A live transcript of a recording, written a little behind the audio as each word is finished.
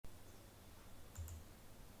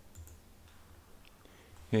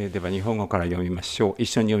では日本語から読みましょう。一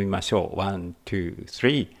緒に読みましょう。1、2、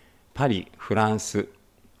3。パリ、フランス。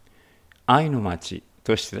愛の街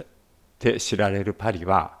として知られるパリ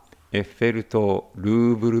は、エッフェル塔、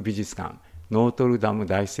ルーブル美術館、ノートルダム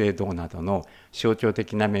大聖堂などの象徴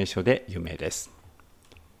的な名所で有名です。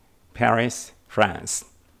Paris, France.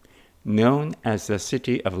 Known as the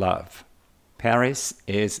city of love, Paris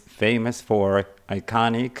is famous for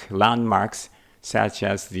iconic landmarks such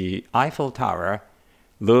as the Eiffel Tower,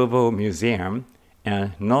 Louvre Museum,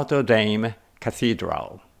 and Notre-Dame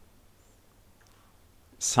Cathedral.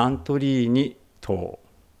 サントリーニ島、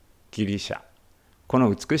ギリシャ。こ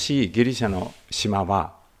の美しいギリシャの島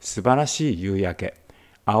は素晴らしい夕焼け、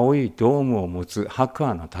青いドームを持つ白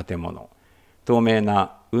亜の建物、透明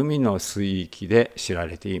な海の水域で知ら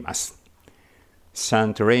れています。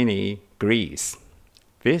Santorini, Greece.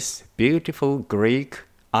 This beautiful Greek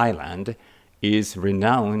island is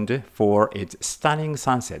renowned for its stunning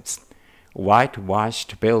sunsets,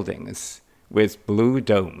 whitewashed buildings with blue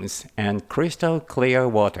domes and crystal clear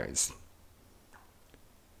waters.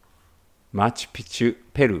 マチュピチュ、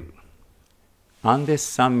ペルー。アンデ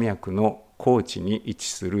ス山脈の高地に位置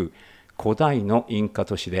する古代のインカ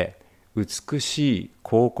都市で、美しい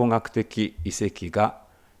考古学的遺跡が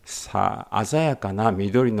鮮やかな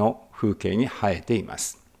緑の風景に映えていま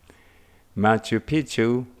す。Machu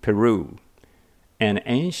Picchu, Peru, an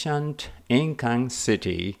ancient Incan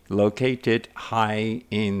city located high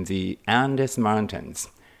in the Andes Mountains.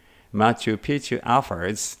 Machu Picchu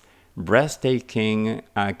offers breathtaking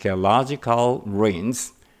archaeological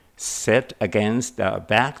ruins set against a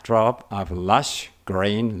backdrop of lush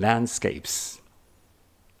green landscapes.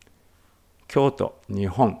 京都、日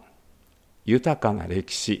本。豊かな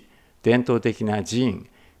歴史、伝統的な寺院、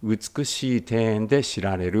美しい庭園で知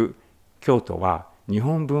られる京都は日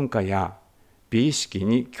本文化や美意識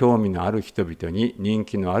に興味のある人々に人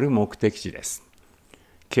気のある目的地です。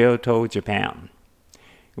Kyoto, Japan.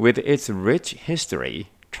 With its rich history,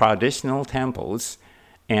 traditional temples,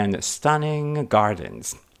 and stunning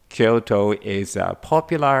gardens, Kyoto is a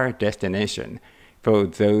popular destination for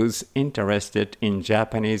those interested in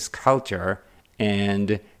Japanese culture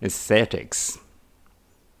and aesthetics.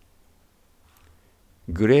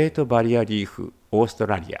 グレートバリアリーフ、オースト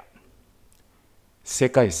ラリア。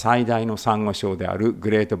世界最大のサンゴ礁である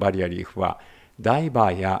グレートバリアリーフは、ダイ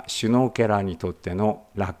バーやシュノーケラーにとっての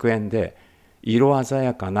楽園で、色鮮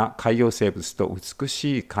やかな海洋生物と美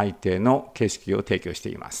しい海底の景色を提供して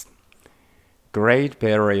います。Great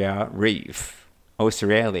Barrier Reef,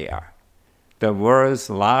 Australia. The world's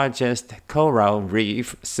largest coral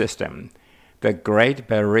reef system.The Great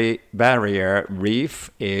Barrier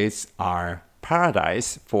Reef is our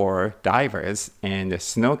paradise for divers and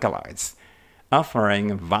snorkelers,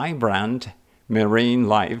 offering vibrant marine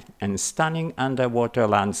life and stunning underwater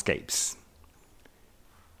landscapes.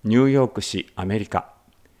 ニューヨーク市、アメリカ。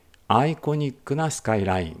アイコニックなスカイ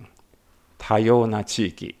ライン。多様な地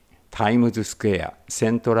域、タイムズスクエア、セ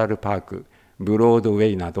ントラルパーク、ブロードウ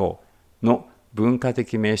ェイなどの文化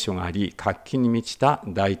的名所があり、活気に満ちた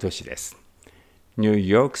大都市です。New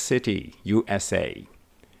York City, USA.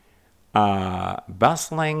 A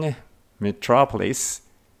bustling metropolis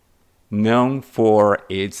known for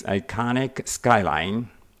its iconic skyline,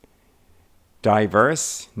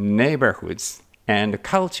 diverse neighborhoods, and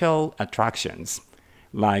cultural attractions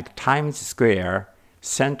like Times Square,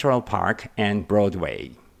 Central Park, and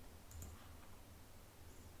Broadway.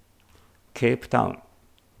 ケープタウン、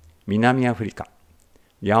南アフリカ。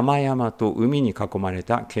山々と海に囲まれ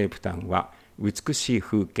たケープタウンは、美しい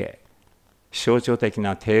風景、象徴的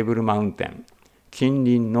なテーブルマウンテン、近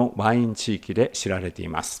隣のワイン地域で知られてい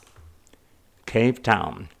ます。Cape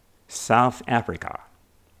Town, South Africa.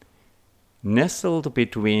 Nestled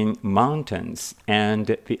between mountains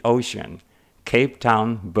and the ocean, Cape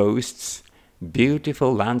Town boasts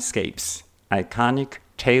beautiful landscapes, iconic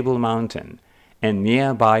Table Mountain, and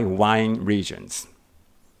nearby wine regions.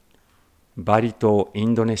 バリ島、イ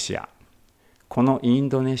ンドネシア。このイン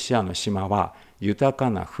ドネシアの島は豊か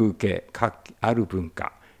な風景、活気ある文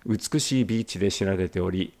化、美しいビーチで知られてお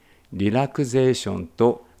り、リラクゼーション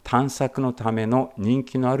と探索のための人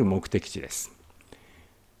気のある目的地です。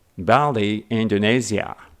Bali,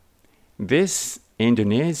 Indonesia. This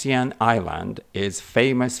Indonesian island is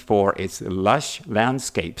famous for its lush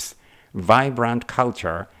landscapes, vibrant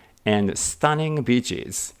culture, and stunning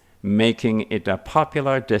beaches.Making it a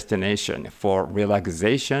popular destination for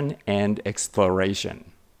relaxation and exploration.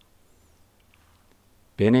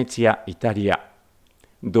 ベネチア、イタリア。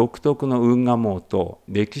独特の運河網と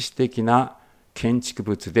歴史的な建築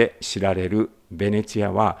物で知られるベネチ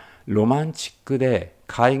アはロマンチックで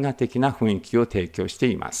絵画的な雰囲気を提供して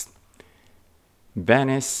います。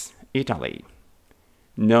Venice, Italy,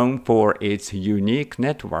 known for its unique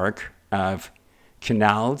network of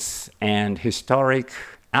canals and historic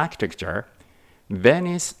architecture,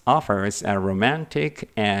 Venice offers a romantic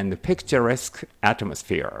and picturesque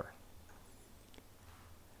atmosphere.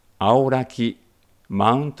 青滝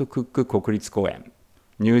マウントクック国立公園、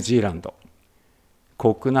ニュージーランド。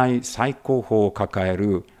国内最高峰を抱え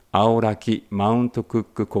る青滝マウントクッ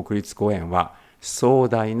ク国立公園は、壮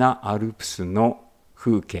大なアルプスの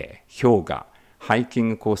風景、氷河、ハイキン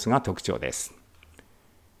グコースが特徴です。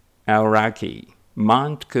Aoraki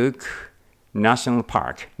Mount Cook National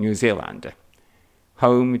Park, New Zealand,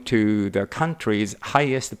 home to the country's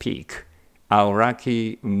highest peak,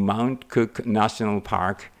 Aoraki Mount Cook National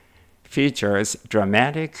Park features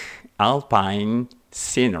dramatic alpine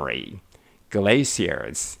scenery,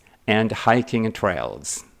 glaciers, and hiking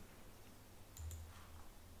trails.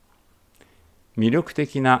 魅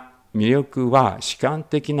力は主観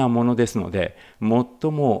的なものですので、最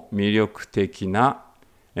も魅力的な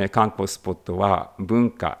観光スポットは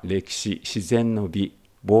文化、歴史、自然の美、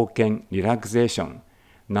冒険、リラクゼーション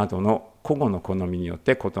などの個々の好みによっ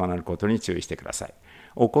て異なることに注意してください。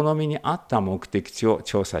お好みに合った目的地を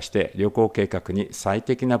調査して旅行計画に最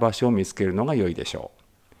適な場所を見つけるのが良いでしょ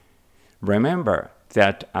う。Remember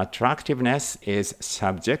that attractiveness is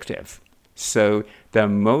subjective. So the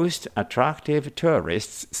most attractive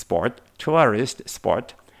tourist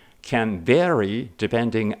spot can vary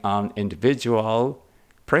depending on individual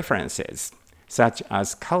preferences, such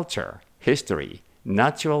as culture, history,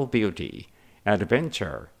 natural beauty,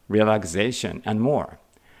 adventure, relaxation, and more.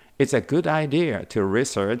 It's a good idea to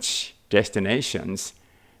research destinations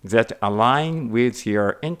that align with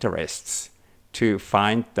your interests to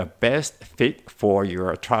find the best fit for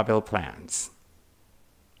your travel plans.